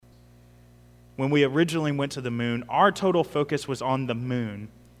when we originally went to the moon, our total focus was on the moon.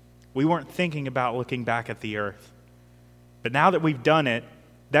 We weren't thinking about looking back at the earth. But now that we've done it,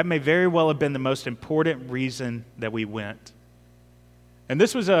 that may very well have been the most important reason that we went. And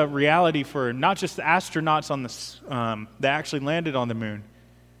this was a reality for not just the astronauts that actually landed on the moon,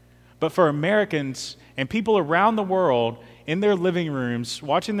 but for Americans and people around the world in their living rooms,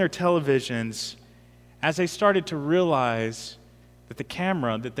 watching their televisions, as they started to realize that the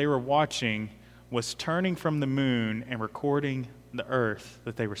camera that they were watching was turning from the moon and recording the earth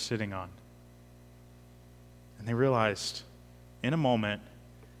that they were sitting on. And they realized, in a moment,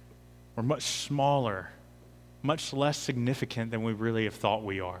 we're much smaller, much less significant than we really have thought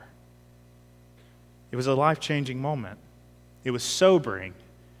we are. It was a life-changing moment. It was sobering.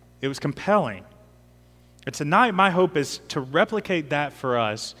 It was compelling. And tonight, my hope is to replicate that for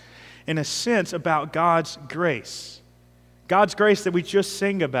us in a sense about God's grace. God's grace that we just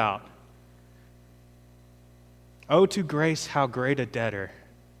sing about. Oh, to grace, how great a debtor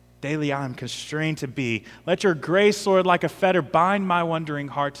daily I am constrained to be. Let your grace, Lord, like a fetter, bind my wandering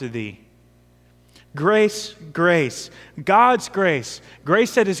heart to thee. Grace, grace, God's grace,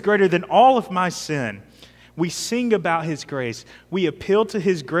 grace that is greater than all of my sin. We sing about his grace. We appeal to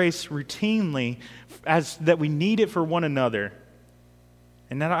his grace routinely as that we need it for one another.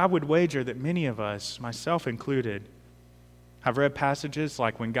 And that I would wager that many of us, myself included, have read passages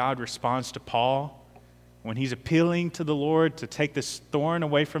like when God responds to Paul, when he's appealing to the Lord to take this thorn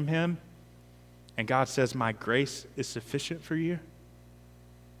away from him, and God says, my grace is sufficient for you.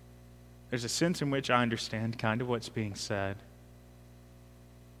 There's a sense in which I understand kind of what's being said.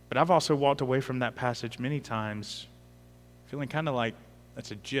 But I've also walked away from that passage many times feeling kind of like that's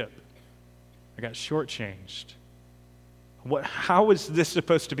a gyp. I got shortchanged. How is this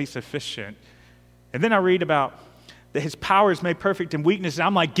supposed to be sufficient? And then I read about that his power is made perfect in weakness. And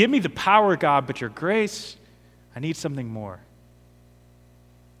I'm like, give me the power, God, but your grace, I need something more.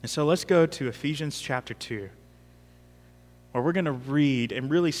 And so let's go to Ephesians chapter 2, where we're going to read and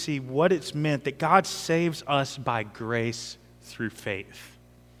really see what it's meant that God saves us by grace through faith.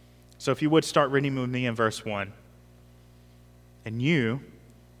 So if you would start reading with me in verse 1. And you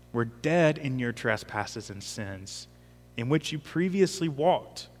were dead in your trespasses and sins, in which you previously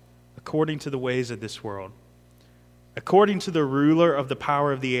walked, according to the ways of this world, according to the ruler of the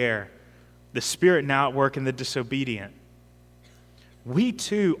power of the air, the spirit now at work in the disobedient. We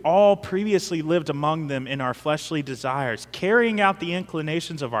too all previously lived among them in our fleshly desires, carrying out the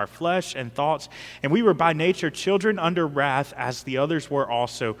inclinations of our flesh and thoughts, and we were by nature children under wrath, as the others were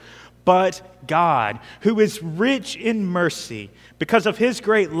also. But God, who is rich in mercy, because of his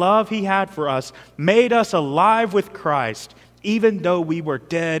great love he had for us, made us alive with Christ, even though we were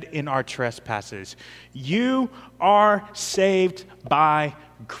dead in our trespasses. You are saved by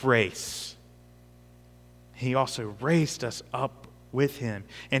grace. He also raised us up with him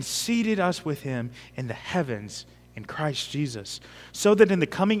and seated us with him in the heavens in Christ Jesus, so that in the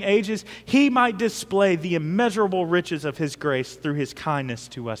coming ages he might display the immeasurable riches of his grace through his kindness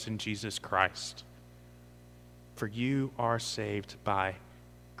to us in Jesus Christ. For you are saved by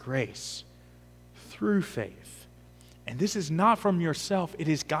grace through faith. And this is not from yourself, it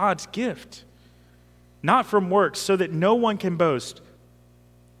is God's gift, not from works, so that no one can boast.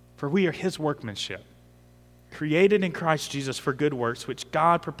 For we are his workmanship, created in Christ Jesus for good works, which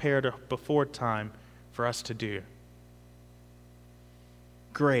God prepared before time for us to do.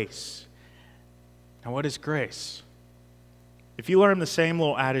 Grace. Now, what is grace? If you learn the same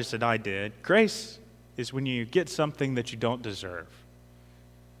little adage that I did, grace is when you get something that you don't deserve.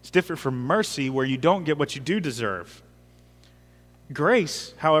 It's different from mercy, where you don't get what you do deserve.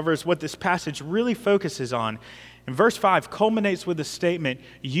 Grace, however, is what this passage really focuses on. And verse 5 culminates with the statement,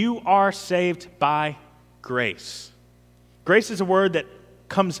 you are saved by grace. Grace is a word that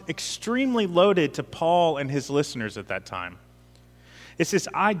comes extremely loaded to Paul and his listeners at that time. It's this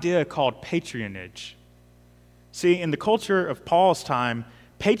idea called patronage. See, in the culture of Paul's time,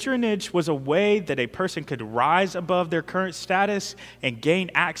 patronage was a way that a person could rise above their current status and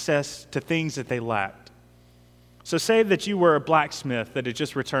gain access to things that they lacked. So say that you were a blacksmith that had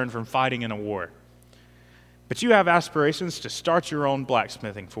just returned from fighting in a war, but you have aspirations to start your own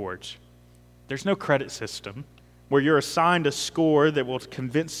blacksmithing forge. There's no credit system where you're assigned a score that will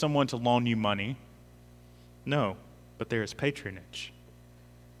convince someone to loan you money. No, but there is patronage.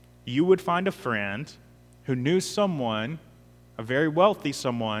 You would find a friend who knew someone, a very wealthy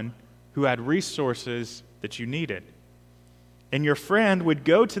someone, who had resources that you needed. And your friend would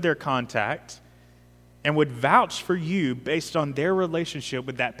go to their contact and would vouch for you based on their relationship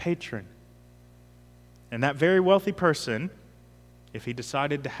with that patron. And that very wealthy person, if he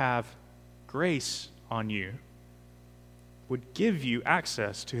decided to have grace on you would give you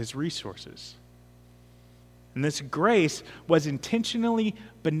access to his resources. And this grace was intentionally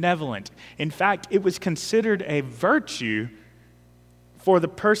benevolent. In fact, it was considered a virtue for the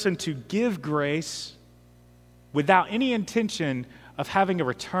person to give grace without any intention of having a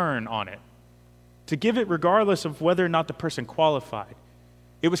return on it, to give it regardless of whether or not the person qualified.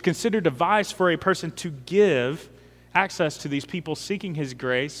 It was considered a vice for a person to give access to these people seeking his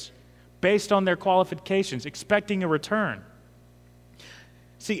grace based on their qualifications, expecting a return.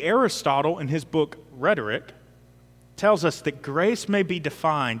 See, Aristotle, in his book Rhetoric, tells us that grace may be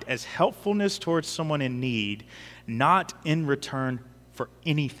defined as helpfulness towards someone in need, not in return for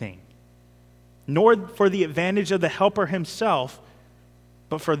anything, nor for the advantage of the helper himself,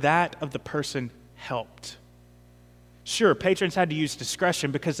 but for that of the person helped. Sure, patrons had to use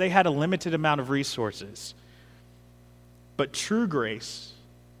discretion because they had a limited amount of resources. But true grace,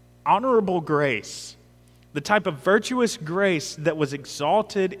 honorable grace, the type of virtuous grace that was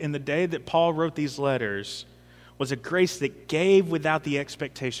exalted in the day that Paul wrote these letters, was a grace that gave without the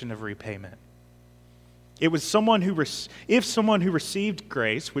expectation of repayment. It was if someone who received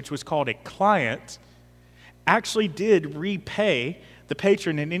grace, which was called a client, actually did repay the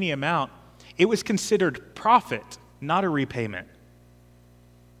patron in any amount, it was considered profit, not a repayment.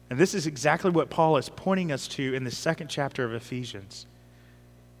 And this is exactly what Paul is pointing us to in the second chapter of Ephesians.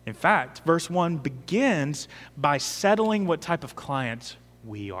 In fact, verse 1 begins by settling what type of client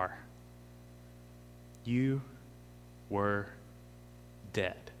we are. You were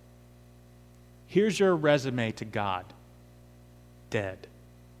dead. Here's your resume to God. Dead.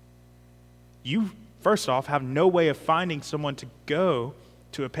 You, first off, have no way of finding someone to go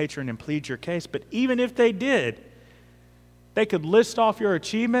to a patron and plead your case, but even if they did, they could list off your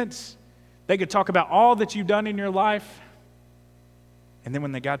achievements, they could talk about all that you've done in your life, and then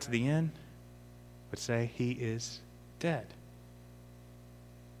when they got to the end, would say, he is dead.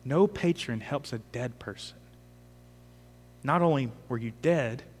 No patron helps a dead person. Not only were you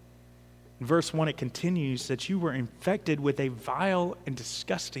dead, in verse 1 it continues that you were infected with a vile and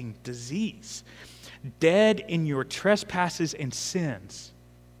disgusting disease, dead in your trespasses and sins.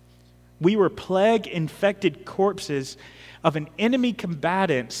 We were plague-infected corpses of an enemy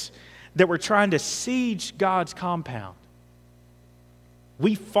combatants that were trying to siege God's compound.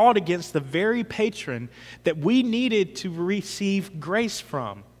 We fought against the very patron that we needed to receive grace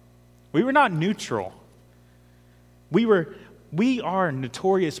from. We were not neutral. We are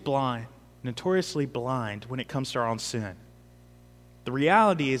notoriously blind when it comes to our own sin. The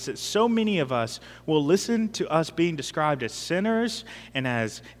reality is that so many of us will listen to us being described as sinners and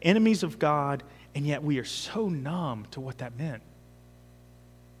as enemies of God, and yet we are so numb to what that meant.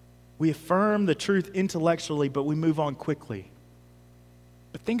 We affirm the truth intellectually, but we move on quickly.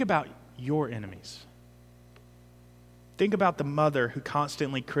 But think about your enemies. Think about the mother who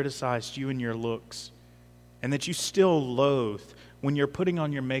constantly criticized you and your looks, and that you still loathe when you're putting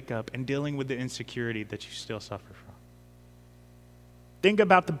on your makeup and dealing with the insecurity that you still suffer from. Think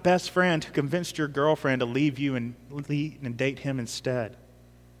about the best friend who convinced your girlfriend to leave you and date him instead.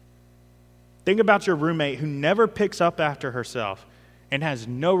 Think about your roommate who never picks up after herself and has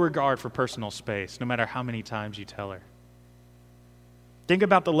no regard for personal space, no matter how many times you tell her. Think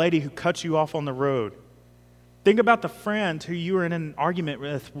about the lady who cuts you off on the road. Think about the friend who you are in an argument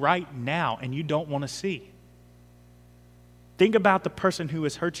with right now and you don't want to see. Think about the person who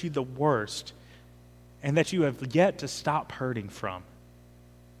has hurt you the worst and that you have yet to stop hurting from.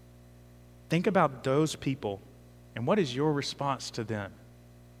 Think about those people and what is your response to them?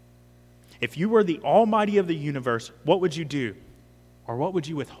 If you were the Almighty of the universe, what would you do? Or what would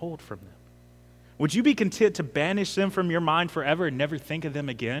you withhold from them? Would you be content to banish them from your mind forever and never think of them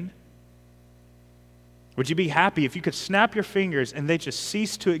again? Would you be happy if you could snap your fingers and they just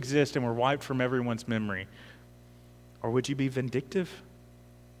ceased to exist and were wiped from everyone's memory? Or would you be vindictive?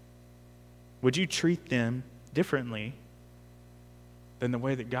 Would you treat them differently than the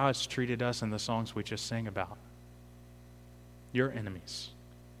way that God's treated us in the songs we just sang about? Your enemies.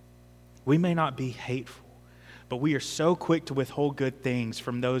 We may not be hateful, but we are so quick to withhold good things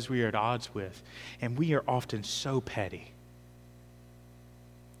from those we are at odds with, and we are often so petty.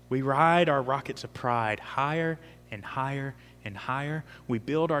 We ride our rockets of pride higher and higher and higher. We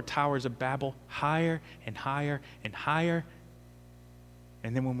build our towers of Babel higher and higher and higher.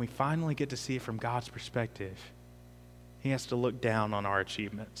 And then when we finally get to see it from God's perspective, He has to look down on our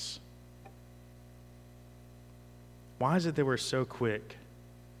achievements. Why is it that we're so quick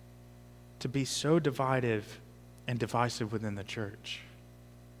to be so divided and divisive within the church?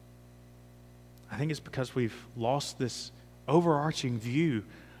 I think it's because we've lost this overarching view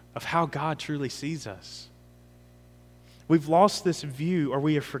of how God truly sees us. We've lost this view, or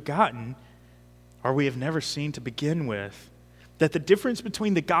we have forgotten, or we have never seen to begin with, that the difference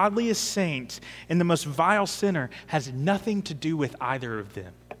between the godliest saint and the most vile sinner has nothing to do with either of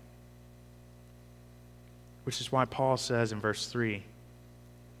them. Which is why Paul says in verse 3,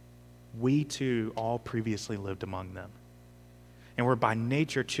 we too all previously lived among them, and were by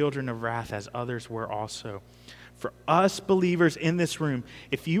nature children of wrath as others were also. For us believers in this room,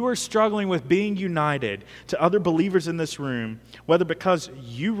 if you are struggling with being united to other believers in this room, whether because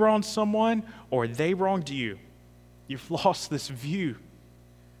you wronged someone or they wronged you, you've lost this view.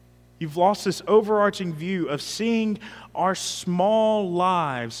 You've lost this overarching view of seeing our small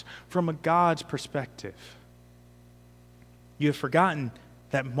lives from a God's perspective. You have forgotten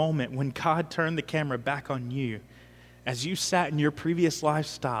that moment when God turned the camera back on you as you sat in your previous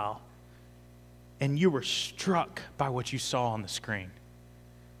lifestyle and you were struck by what you saw on the screen.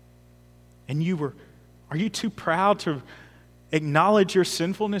 And are you too proud to acknowledge your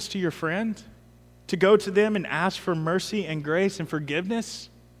sinfulness to your friend? To go to them and ask for mercy and grace and forgiveness?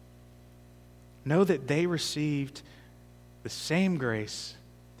 Know that they received the same grace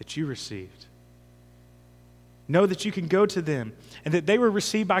that you received. Know that you can go to them and that they were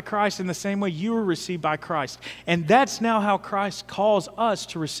received by Christ in the same way you were received by Christ. And that's now how Christ calls us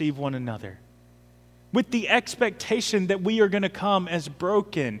to receive one another. With the expectation that we are going to come as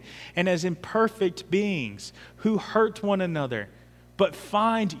broken and as imperfect beings who hurt one another, but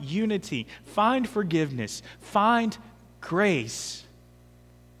find unity, find forgiveness, find grace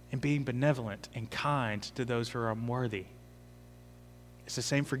in being benevolent and kind to those who are unworthy. It's the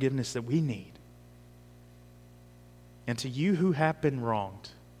same forgiveness that we need. And to you who have been wronged,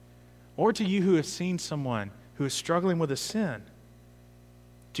 or to you who have seen someone who is struggling with a sin,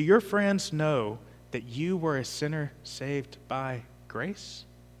 do your friends know that you were a sinner saved by grace?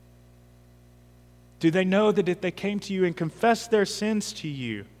 Do they know that if they came to you and confessed their sins to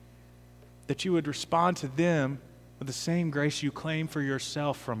you, that you would respond to them with the same grace you claim for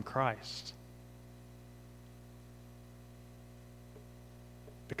yourself from Christ?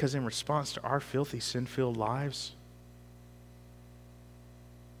 Because in response to our filthy, sin-filled lives,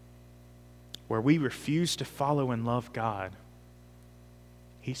 where we refuse to follow and love God,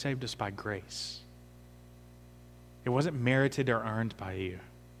 He saved us by grace. It wasn't merited or earned by you.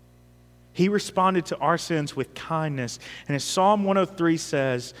 He responded to our sins with kindness. And as Psalm 103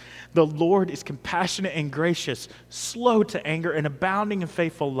 says, the Lord is compassionate and gracious, slow to anger and abounding in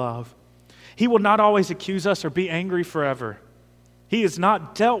faithful love. He will not always accuse us or be angry forever. He has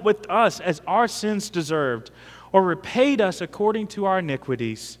not dealt with us as our sins deserved or repaid us according to our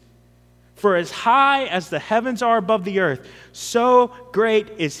iniquities. For as high as the heavens are above the earth, so great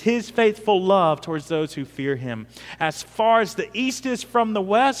is His faithful love towards those who fear Him. As far as the east is from the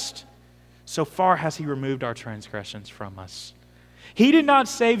west, so far has He removed our transgressions from us. He did not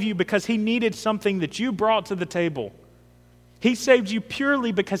save you because He needed something that you brought to the table. He saved you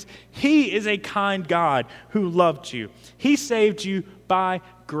purely because He is a kind God who loved you. He saved you by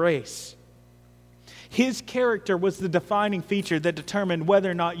grace. His character was the defining feature that determined whether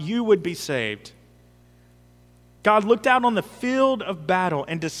or not you would be saved. God looked out on the field of battle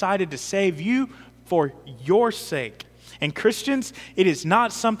and decided to save you for your sake. And Christians, it is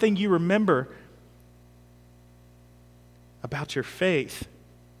not something you remember about your faith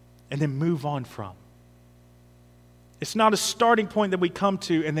and then move on from. It's not a starting point that we come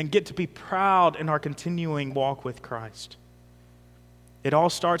to and then get to be proud in our continuing walk with Christ. It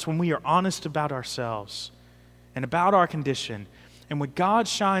all starts when we are honest about ourselves and about our condition. And when God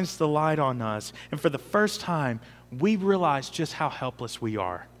shines the light on us, and for the first time, we realize just how helpless we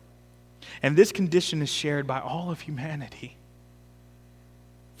are. And this condition is shared by all of humanity.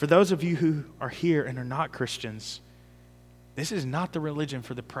 For those of you who are here and are not Christians, this is not the religion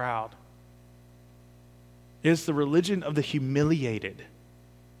for the proud. It is the religion of the humiliated.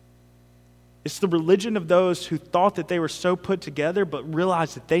 It's the religion of those who thought that they were so put together but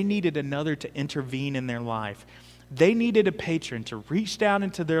realized that they needed another to intervene in their life. They needed a patron to reach down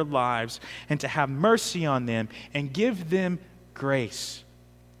into their lives and to have mercy on them and give them grace.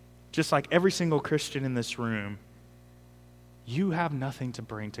 Just like every single Christian in this room, you have nothing to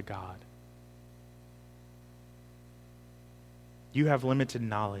bring to God. You have limited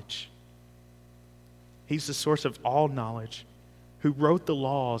knowledge. He's the source of all knowledge, who wrote the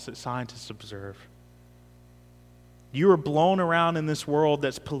laws that scientists observe. You are blown around in this world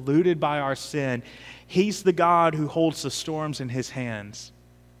that's polluted by our sin. He's the God who holds the storms in His hands.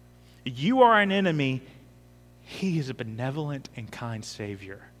 You are an enemy. He is a benevolent and kind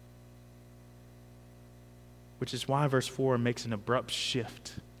Savior. Which is why verse 4 makes an abrupt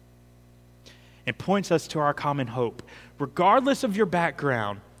shift and points us to our common hope. Regardless of your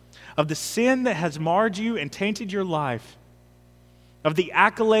background, of the sin that has marred you and tainted your life, of the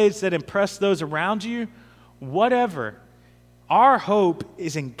accolades that impress those around you, whatever, our hope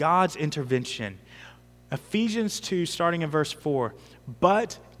is in God's intervention. Ephesians 2, starting in verse 4,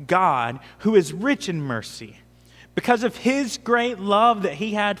 but God, who is rich in mercy, because of his great love that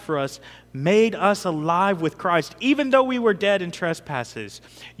he had for us, made us alive with Christ, even though we were dead in trespasses.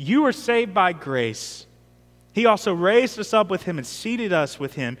 You were saved by grace. He also raised us up with him and seated us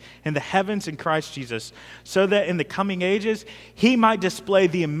with him in the heavens in Christ Jesus, so that in the coming ages he might display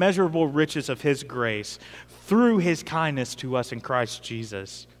the immeasurable riches of his grace through his kindness to us in Christ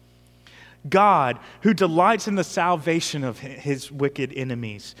Jesus. God, who delights in the salvation of his wicked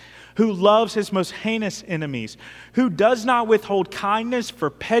enemies, who loves his most heinous enemies, who does not withhold kindness for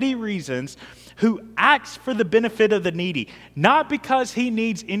petty reasons, who acts for the benefit of the needy, not because he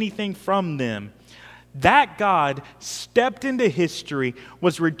needs anything from them. That God stepped into history,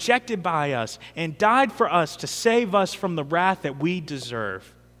 was rejected by us, and died for us to save us from the wrath that we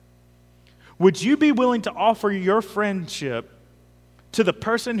deserve. Would you be willing to offer your friendship to the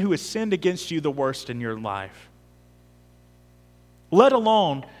person who has sinned against you the worst in your life? Let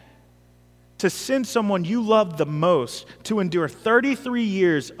alone to send someone you love the most to endure 33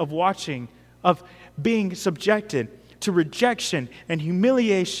 years of being subjected to rejection and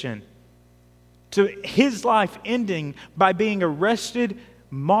humiliation, to his life ending by being arrested,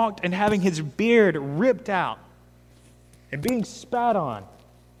 mocked, and having his beard ripped out, and being spat on,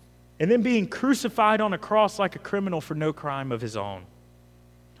 and then being crucified on a cross like a criminal for no crime of his own.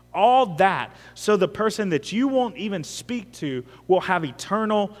 All that so the person that you won't even speak to will have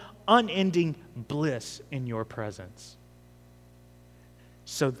eternal, unending bliss in your presence,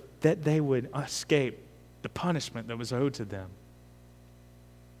 so that they would escape the punishment that was owed to them.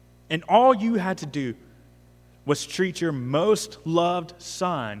 And all you had to do was treat your most loved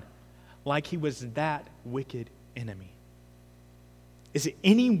son like he was that wicked enemy. Is it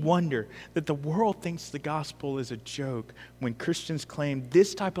any wonder that the world thinks the gospel is a joke when Christians claim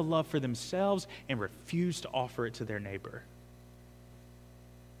this type of love for themselves and refuse to offer it to their neighbor?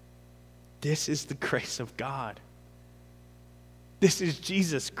 This is the grace of God. This is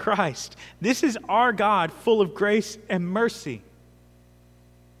Jesus Christ. This is our God, full of grace and mercy.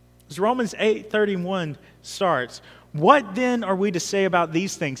 As Romans 8:31 starts, what then are we to say about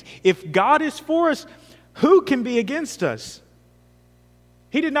these things? If God is for us, who can be against us?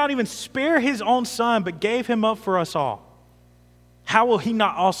 He did not even spare his own son, but gave him up for us all. How will he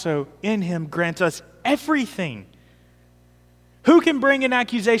not also in him grant us everything? Who can bring an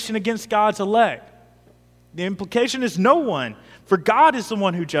accusation against God's elect? The implication is no one, for God is the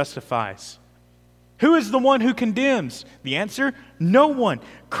one who justifies. Who is the one who condemns? The answer, no one.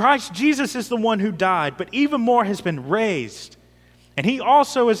 Christ Jesus is the one who died, but even more has been raised. And he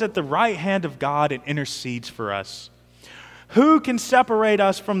also is at the right hand of God and intercedes for us. Who can separate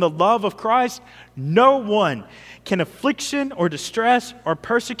us from the love of Christ? No one. Can affliction or distress or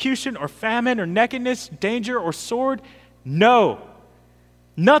persecution or famine or nakedness, danger or sword? No.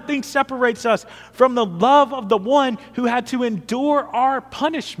 Nothing separates us from the love of the one who had to endure our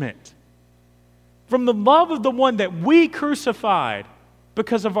punishment. From the love of the one that we crucified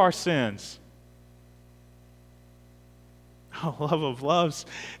because of our sins. Oh, love of loves.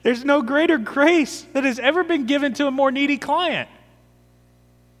 There's no greater grace that has ever been given to a more needy client.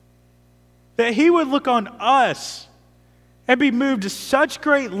 That he would look on us and be moved to such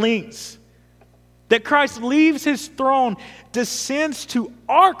great lengths that Christ leaves his throne, descends to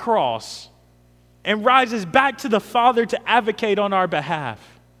our cross, and rises back to the Father to advocate on our behalf,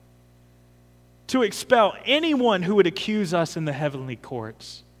 to expel anyone who would accuse us in the heavenly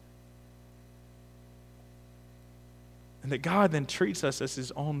courts. And that God then treats us as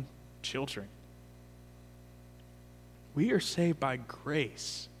his own children. We are saved by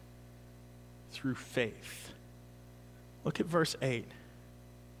grace through faith. Look at verse 8.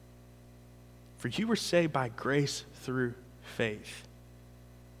 For you were saved by grace through faith.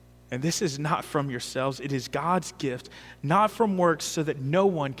 And this is not from yourselves, it is God's gift, not from works, so that no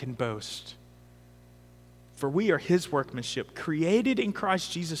one can boast. For we are his workmanship, created in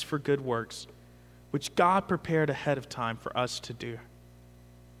Christ Jesus for good works, which God prepared ahead of time for us to do.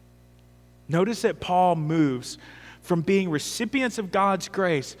 Notice that Paul moves from being recipients of God's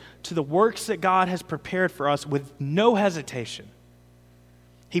grace to the works that God has prepared for us with no hesitation.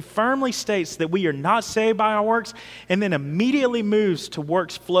 He firmly states that we are not saved by our works, and then immediately moves to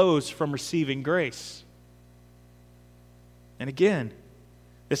works flows from receiving grace. And again,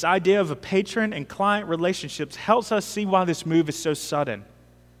 this idea of a patron and client relationships helps us see why this move is so sudden.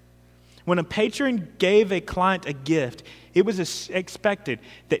 When a patron gave a client a gift, it was expected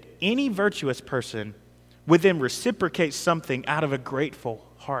that any virtuous person would then reciprocate something out of a grateful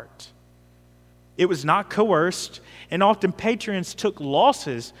heart. It was not coerced, and often patrons took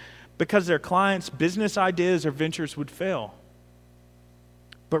losses because their clients' business ideas or ventures would fail.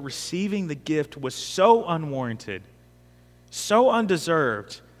 But receiving the gift was so unwarranted, so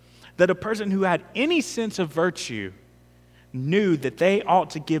undeserved, that a person who had any sense of virtue knew that they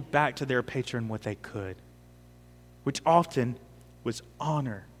ought to give back to their patron what they could, which often was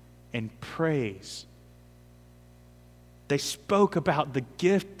honor and praise. They spoke about the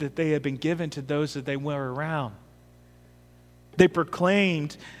gift that they had been given to those that they were around. They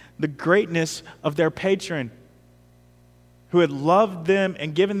proclaimed the greatness of their patron who had loved them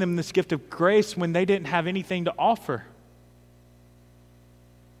and given them this gift of grace when they didn't have anything to offer.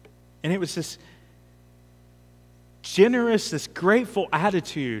 And it was this generous, this grateful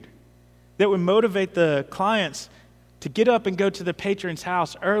attitude that would motivate the clients to get up and go to the patron's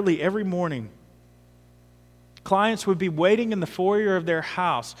house early every morning. Clients would be waiting in the foyer of their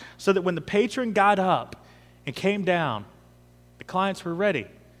house so that when the patron got up and came down, the clients were ready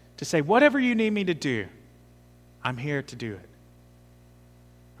to say, whatever you need me to do, I'm here to do it.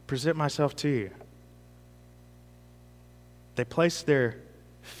 I present myself to you. They placed their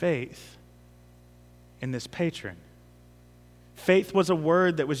faith in this patron. Faith was a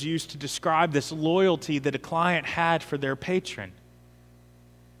word that was used to describe this loyalty that a client had for their patron.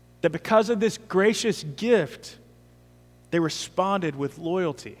 That because of this gracious gift, they responded with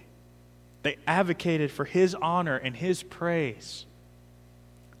loyalty. They advocated for his honor and his praise.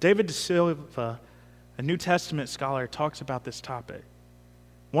 David de Silva, a New Testament scholar, talks about this topic.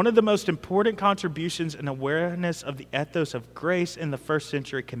 One of the most important contributions an awareness of the ethos of grace in the first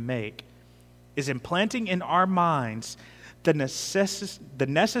century can make is implanting in our minds the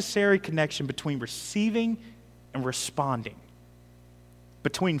necessary connection between receiving and responding,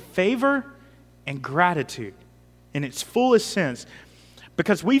 between favor and gratitude in its fullest sense,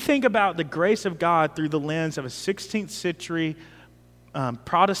 because we think about the grace of God through the lens of a 16th century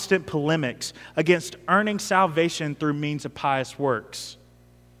Protestant polemics against earning salvation through means of pious works.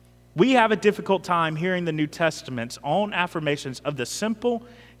 We have a difficult time hearing the New Testament's own affirmations of the simple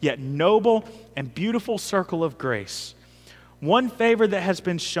yet noble and beautiful circle of grace. Once favor has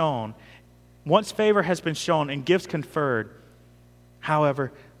been shown and gifts conferred,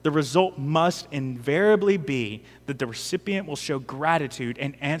 however, the result must invariably be that the recipient will show gratitude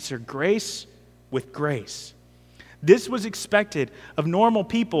and answer grace with grace. This was expected of normal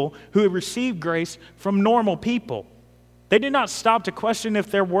people who had received grace from normal people. They did not stop to question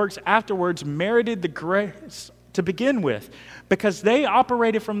if their works afterwards merited the grace to begin with, because they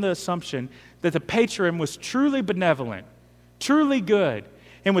operated from the assumption that the patron was truly benevolent, truly good,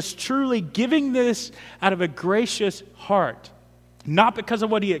 and was truly giving this out of a gracious heart, not because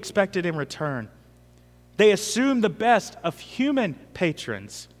of what he expected in return. They assumed the best of human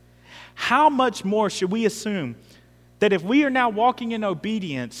patrons. How much more should we assume that if we are now walking in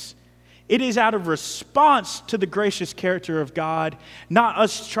obedience, it is out of response to the gracious character of God, not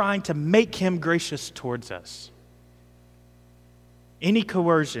us trying to make him gracious towards us? Any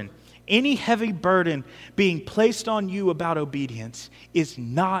coercion, any heavy burden being placed on you about obedience is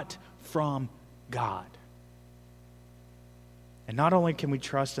not from God. And not only can we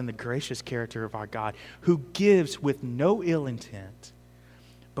trust in the gracious character of our God, who gives with no ill intent,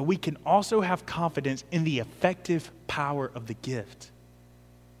 but we can also have confidence in the effective power of the gift.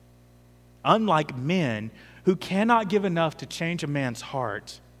 Unlike men who cannot give enough to change a man's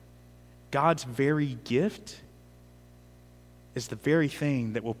heart, God's very gift is the very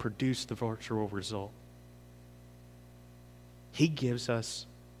thing that will produce the virtual result. He gives us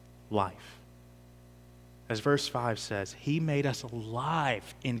life. As verse 5 says, he made us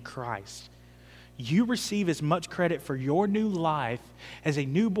alive in Christ. You receive as much credit for your new life as a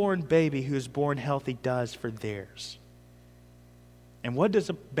newborn baby who is born healthy does for theirs. And what does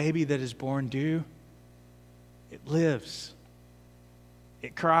a baby that is born do? It lives.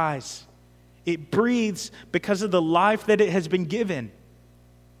 It cries. It breathes because of the life that it has been given.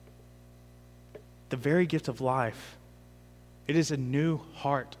 The very gift of life. It is a new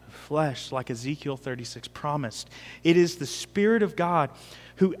heart of flesh, like Ezekiel 36 promised. It is the Spirit of God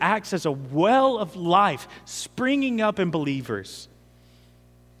who acts as a well of life springing up in believers.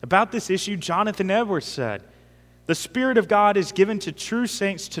 About this issue, Jonathan Edwards said, "The Spirit of God is given to true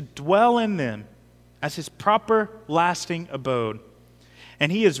saints to dwell in them as his proper lasting abode.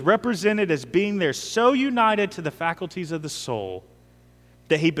 And he is represented as being there so united to the faculties of the soul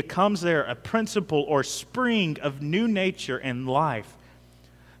that he becomes there a principle or spring of new nature and life,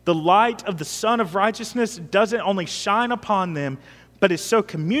 The light of the Son of Righteousness doesn't only shine upon them, but is so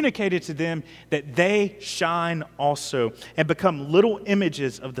communicated to them that they shine also and become little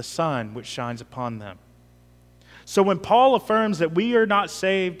images of the sun which shines upon them. So when Paul affirms that we are not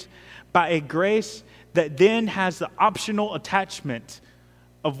saved by a grace that then has the optional attachment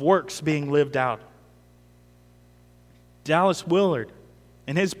of works being lived out, Dallas Willard,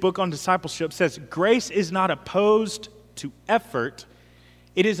 in his book on discipleship, says grace is not opposed to effort,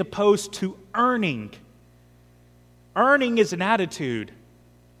 it is opposed to earning. Earning is an attitude.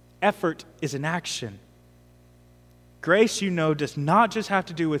 Effort is an action. Grace, does not just have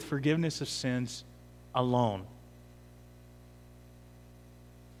to do with forgiveness of sins alone.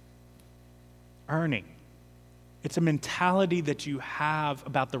 Earning. It's a mentality that you have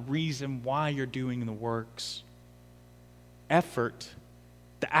about the reason why you're doing the works. Effort,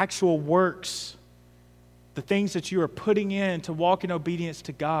 the actual works, the things that you are putting in to walk in obedience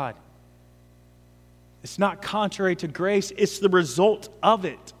to God. It's not contrary to grace, it's the result of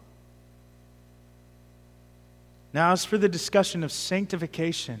it. Now, as for the discussion of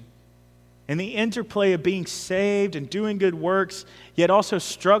sanctification and the interplay of being saved and doing good works, yet also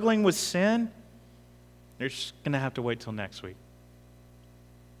struggling with sin, you're just going to have to wait till next week.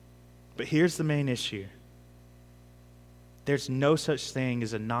 But here's the main issue. There's no such thing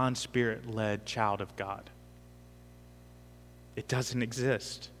as a non-spirit-led child of God. It doesn't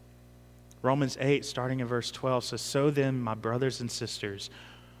exist. Romans 8, starting in verse 12, says, "So then, my brothers and sisters,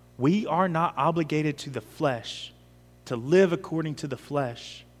 we are not obligated to the flesh to live according to the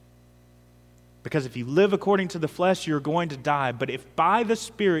flesh. Because if you live according to the flesh, you're going to die. But if by the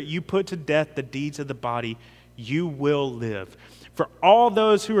Spirit you put to death the deeds of the body, you will live. For all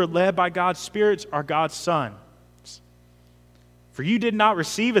those who are led by God's spirits are God's sons. For you did not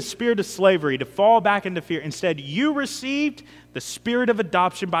receive a spirit of slavery to fall back into fear. Instead, you received the spirit of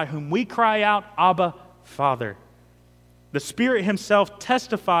adoption by whom we cry out, Abba, Father. The Spirit himself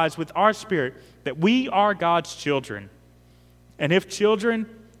testifies with our spirit that we are God's children. And if children,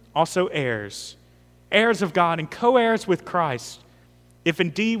 also heirs, heirs of God and co-heirs with Christ, if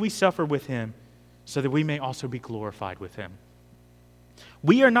indeed we suffer with him, so that we may also be glorified with him.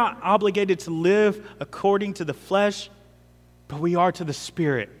 We are not obligated to live according to the flesh, but we are to the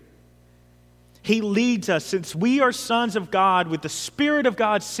Spirit. He leads us, since we are sons of God, with the Spirit of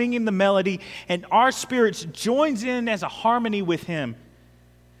God singing the melody, and our spirits joins in as a harmony with him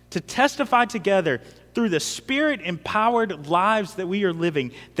to testify together through the Spirit-empowered lives that we are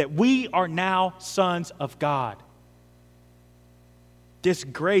living, that we are now sons of God. This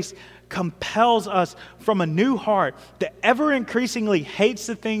grace compels us from a new heart that ever increasingly hates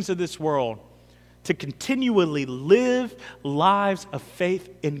the things of this world to continually live lives of faith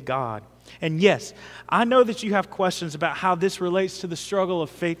in God. And yes, I know that you have questions about how this relates to the struggle of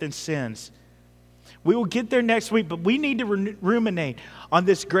faith and sins. We will get there next week, but we need to ruminate on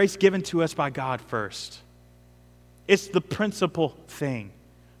this grace given to us by God first. It's the principal thing,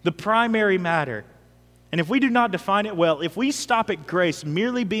 the primary matter. And if we do not define it well, if we stop at grace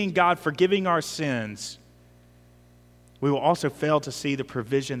merely being God forgiving our sins, we will also fail to see the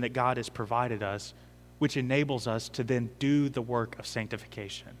provision that God has provided us, which enables us to then do the work of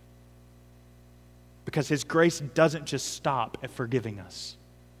sanctification. Because his grace doesn't just stop at forgiving us.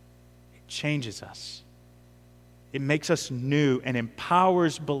 It changes us. It makes us new and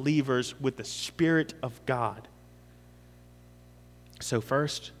empowers believers with the Spirit of God. So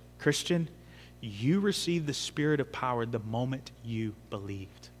first, Christian, you received the Spirit of power the moment you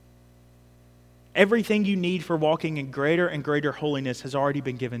believed. Everything you need for walking in greater and greater holiness has already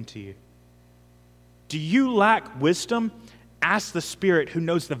been given to you. Do you lack wisdom? Ask the Spirit who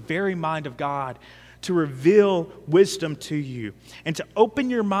knows the very mind of God to reveal wisdom to you and to open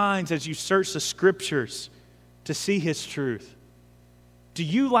your minds as you search the Scriptures to see his truth. Do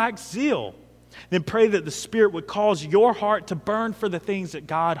you lack zeal? Then pray that the Spirit would cause your heart to burn for the things that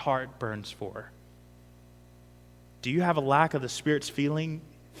God's heart burns for. Do you have a lack of the Spirit's filling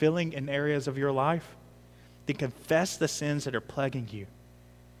in areas of your life? Then confess the sins that are plaguing you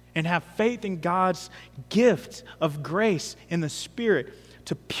and have faith in God's gift of grace in the Spirit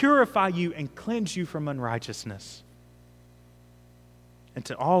to purify you and cleanse you from unrighteousness. And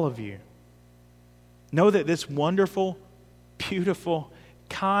to all of you, know that this wonderful, beautiful,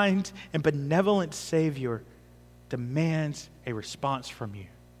 kind, and benevolent Savior demands a response from you.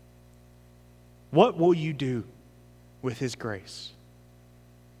 What will you do with his grace?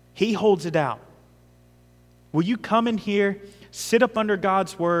 He holds it out. Will you come in here, sit up under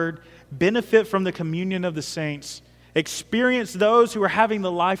God's word, benefit from the communion of the saints, experience those who are having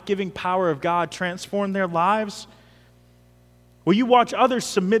the life-giving power of God transform their lives? Will you watch others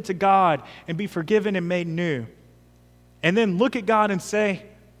submit to God and be forgiven and made new? And then look at God and say,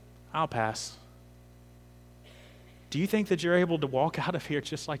 I'll pass. Do you think that you're able to walk out of here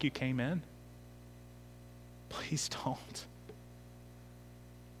just like you came in? Please don't.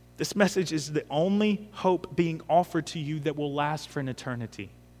 This message is the only hope being offered to you that will last for an eternity.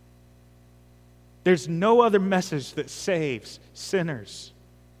 There's no other message that saves sinners.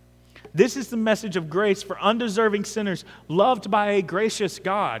 This is the message of grace for undeserving sinners loved by a gracious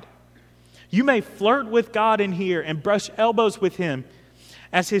God. You may flirt with God in here and brush elbows with Him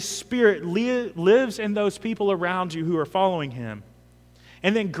as His Spirit lives in those people around you who are following Him.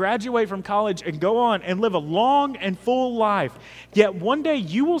 And then graduate from college and go on and live a long and full life. Yet one day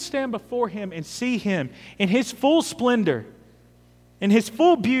you will stand before Him and see Him in His full splendor, in His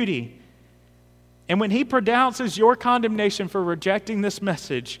full beauty. And when He pronounces your condemnation for rejecting this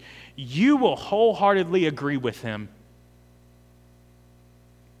message, you will wholeheartedly agree with Him.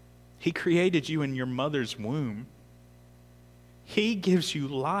 He created you in your mother's womb. He gives you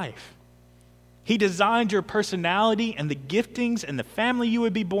life. He designed your personality and the giftings and the family you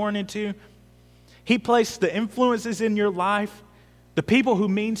would be born into. He placed the influences in your life, the people who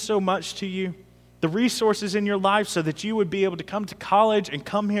mean so much to you, the resources in your life so that you would be able to come to college and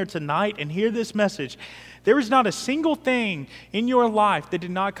come here tonight and hear this message. There is not a single thing in your life that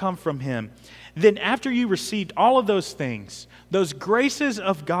did not come from Him. Then after you received all of those things, those graces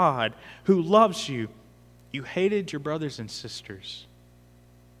of God who loves you, you hated your brothers and sisters,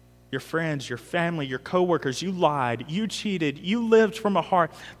 your friends, your family, your coworkers. You lied, you cheated, you lived from a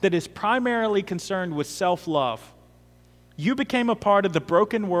heart that is primarily concerned with self-love. You became a part of the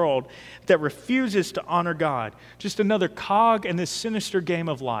broken world that refuses to honor God. Just another cog in this sinister game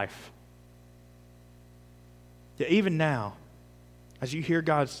of life. Yet even now, as you hear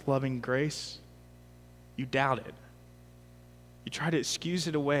God's loving grace, you doubt it. You try to excuse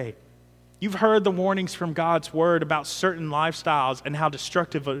it away. You've heard the warnings from God's word about certain lifestyles and how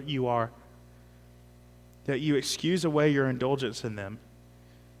destructive you are. Yet you excuse away your indulgence in them.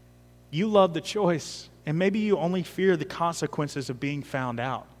 You love the choice, and maybe you only fear the consequences of being found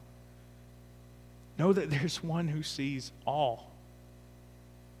out. Know that there's one who sees all.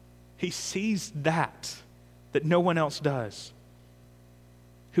 He sees that no one else does,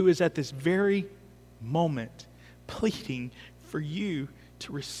 who is at this very moment pleading for you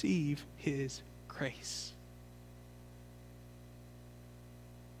to receive His grace.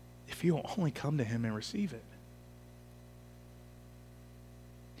 If you will only come to Him and receive it.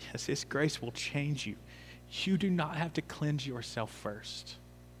 Yes, His grace will change you. You do not have to cleanse yourself first.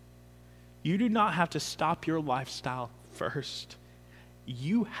 You do not have to stop your lifestyle first.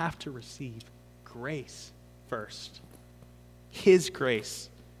 You have to receive grace first. His grace.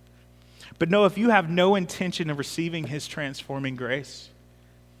 But no, if you have no intention of receiving His transforming grace,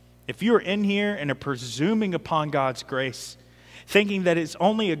 if you're in here and are presuming upon God's grace, thinking that it's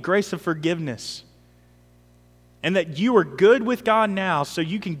only a grace of forgiveness, and that you are good with God now so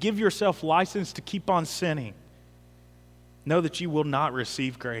you can give yourself license to keep on sinning, know that you will not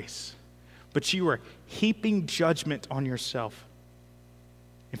receive grace, but you are heaping judgment on yourself.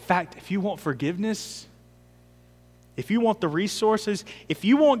 In fact, if you want forgiveness, if you want the resources, if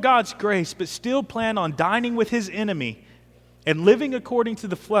you want God's grace but still plan on dining with His enemy and living according to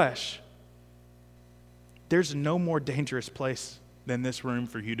the flesh, there's no more dangerous place than this room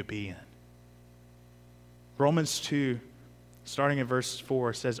for you to be in. Romans 2, starting at verse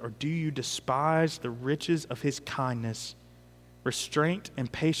 4, says, "Or do you despise the riches of His kindness, restraint,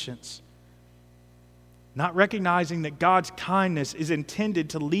 and patience, not recognizing that God's kindness is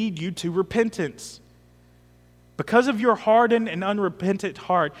intended to lead you to repentance? Because of your hardened and unrepentant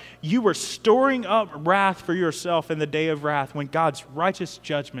heart, you are storing up wrath for yourself in the day of wrath when God's righteous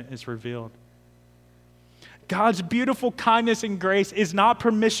judgment is revealed." God's beautiful kindness and grace is not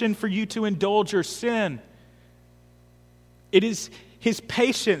permission for you to indulge your sin. It is His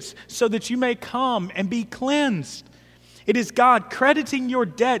patience so that you may come and be cleansed. It is God crediting your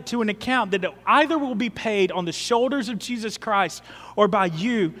debt to an account that either will be paid on the shoulders of Jesus Christ or by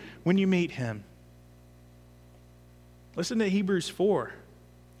you when you meet Him. Listen to Hebrews 4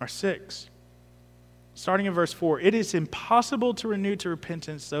 or 6. Starting in verse 4, "It is impossible to renew to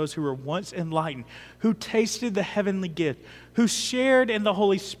repentance those who were once enlightened, who tasted the heavenly gift, who shared in the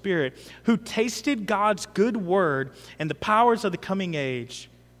Holy Spirit, who tasted God's good word and the powers of the coming age."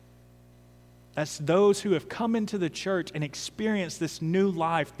 That's those who have come into the church and experienced this new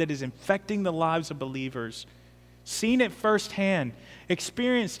life that is infecting the lives of believers. Seen it firsthand,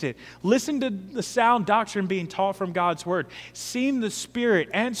 experienced it, listened to the sound doctrine being taught from God's word, seen the Spirit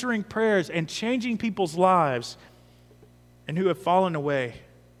answering prayers and changing people's lives. and who have fallen away.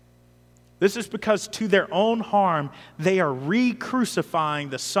 This is because to their own harm they are re-crucifying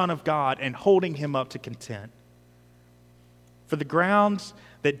the Son of God and holding him up to contempt. For the ground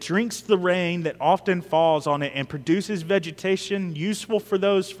that drinks the rain that often falls on it and produces vegetation useful for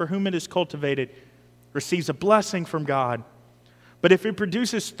those for whom it is cultivated receives a blessing from God. But if it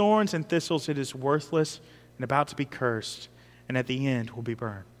produces thorns and thistles, it is worthless and about to be cursed, and at the end will be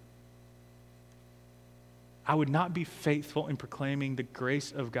burned. I would not be faithful in proclaiming the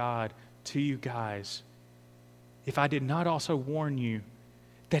grace of God to you guys if I did not also warn you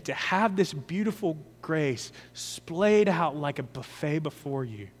that to have this beautiful grace splayed out like a buffet before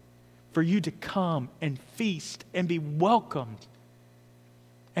you, for you to come and feast and be welcomed,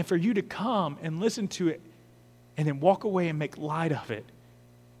 and for you to come and listen to it and then walk away and make light of it.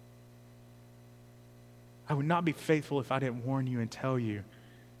 I would not be faithful if I didn't warn you and tell you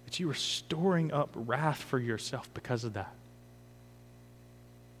that you are storing up wrath for yourself because of that.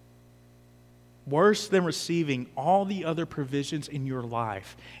 Worse than receiving all the other provisions in your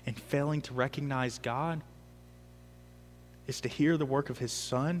life and failing to recognize God is to hear the work of his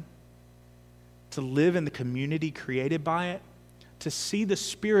Son, to live in the community created by it, to see the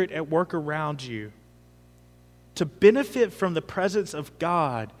Spirit at work around you, to benefit from the presence of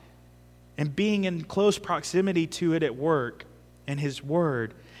God and being in close proximity to it at work and his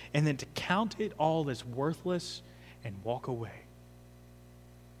word, and then to count it all as worthless and walk away.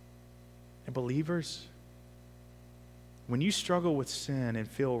 And believers, when you struggle with sin and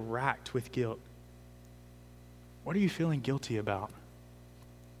feel racked with guilt, what are you feeling guilty about?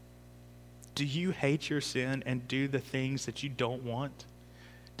 Do you hate your sin and do the things that you don't want?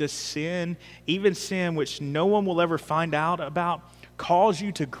 Does sin, even sin which no one will ever find out about, cause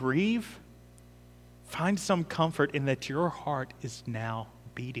you to grieve? Find some comfort in that your heart is now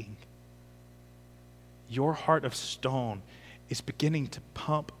beating. Your heart of stone is beginning to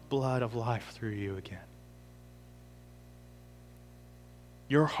pump blood of life through you again.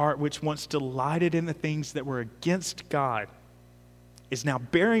 Your heart, which once delighted in the things that were against God, is now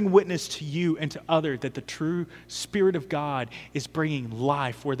bearing witness to you and to others that the true Spirit of God is bringing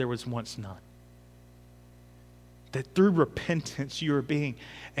life where there was once none. That through repentance you are being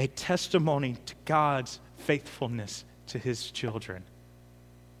a testimony to God's faithfulness to his children.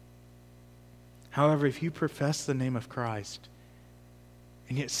 However, if you profess the name of Christ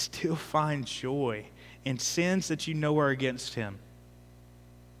and yet still find joy in sins that you know are against him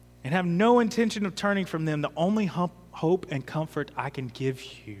and have no intention of turning from them, the only hope and comfort I can give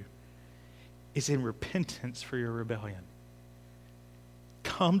you is in repentance for your rebellion.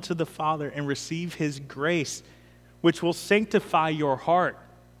 Come to the Father and receive his grace, which will sanctify your heart.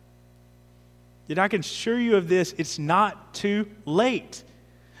 Yet I can assure you of this, it's not too late.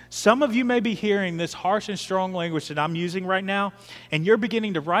 Some of you may be hearing this harsh and strong language that I'm using right now, and you're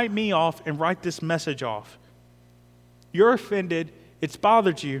beginning to write me off and write this message off. You're offended, it's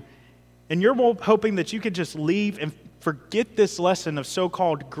bothered you, and you're hoping that you can just leave and forget this lesson of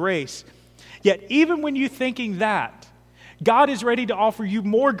so-called grace. Yet even when you're thinking that, God is ready to offer you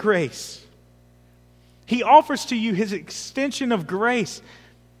more grace. He offers to you his extension of grace.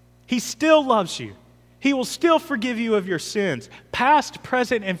 He still loves you. He will still forgive you of your sins, past,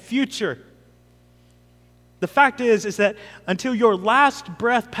 present, and future. The fact is that until your last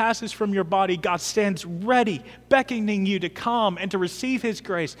breath passes from your body, God stands ready, beckoning you to come and to receive his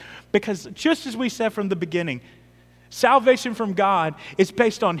grace. Because just as we said from the beginning, salvation from God is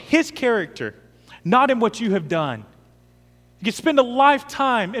based on his character, not in what you have done. You can spend a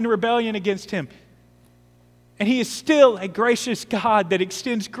lifetime in rebellion against him, and he is still a gracious God that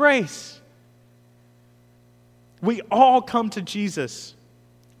extends grace. We all come to Jesus,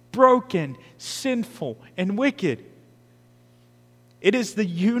 broken, sinful, and wicked. It is the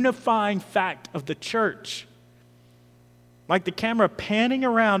unifying fact of the church. Like the camera panning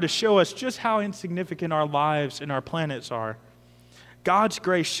around to show us just how insignificant our lives and our planets are. God's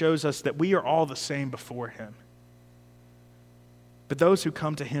grace shows us that we are all the same before him. But those who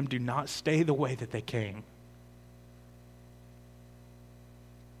come to him do not stay the way that they came.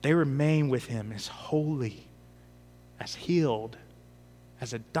 They remain with him as holy, as healed,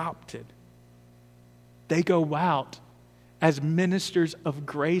 as adopted. They go out as ministers of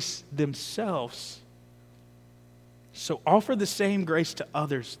grace themselves. So offer the same grace to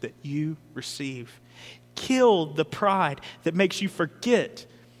others that you receive. Kill the pride that makes you forget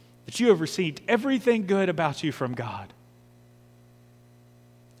that you have received everything good about you from God.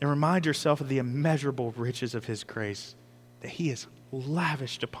 And remind yourself of the immeasurable riches of his grace that he has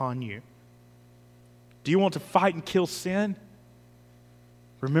lavished upon you. Do you want to fight and kill sin?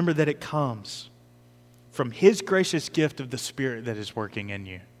 Remember that it comes. from His gracious gift of the Spirit that is working in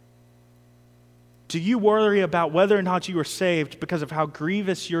you? Do you worry about whether or not you are saved because of how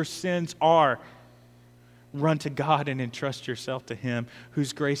grievous your sins are? Run to God and entrust yourself to Him,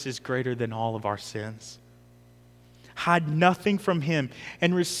 whose grace is greater than all of our sins. Hide nothing from Him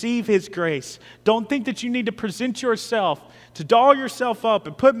and receive His grace. Don't think that you need to present yourself, to doll yourself up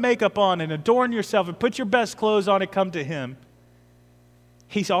and put makeup on and adorn yourself and put your best clothes on and come to Him.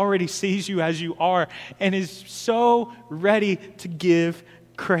 He already sees you as you are and is so ready to give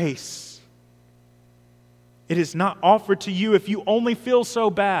grace. It is not offered to you if you only feel so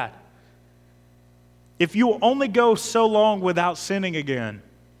bad. If you only go so long without sinning again.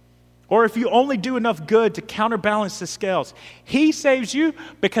 Or if you only do enough good to counterbalance the scales. He saves you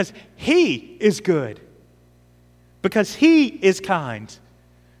because He is good. Because He is kind.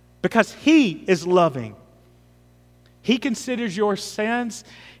 Because He is loving. He considers your sins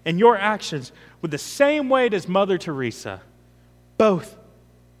and your actions with the same weight as Mother Teresa. Both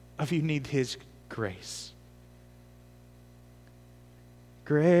of you need His grace.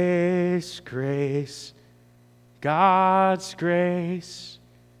 Grace, grace, God's grace,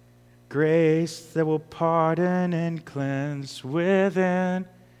 grace that will pardon and cleanse within.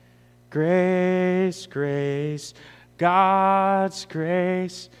 Grace, grace, God's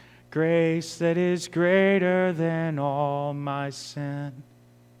grace, grace that is greater than all my sin.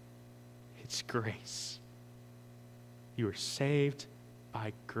 It's grace. You are saved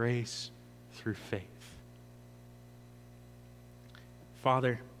by grace through faith.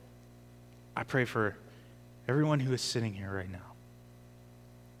 Father, I pray for everyone who is sitting here right now.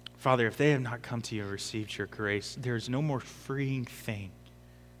 Father, if they have not come to you and received your grace, there is no more freeing thing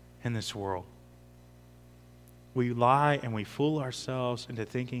in this world. We lie and we fool ourselves into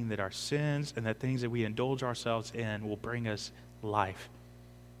thinking that our sins and the things that we indulge ourselves in will bring us life.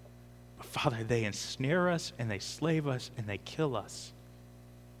 But Father, they ensnare us and they slave us and they kill us.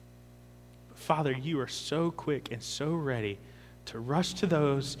 But Father, you are so quick and so ready to rush to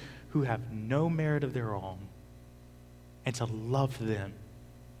those who have no merit of their own and to love them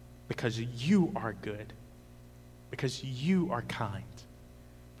because you are good, because you are kind,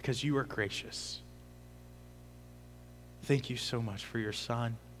 because you are gracious. Thank you so much for your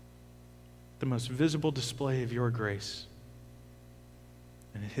Son, the most visible display of your grace.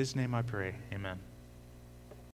 And in His name I pray, amen.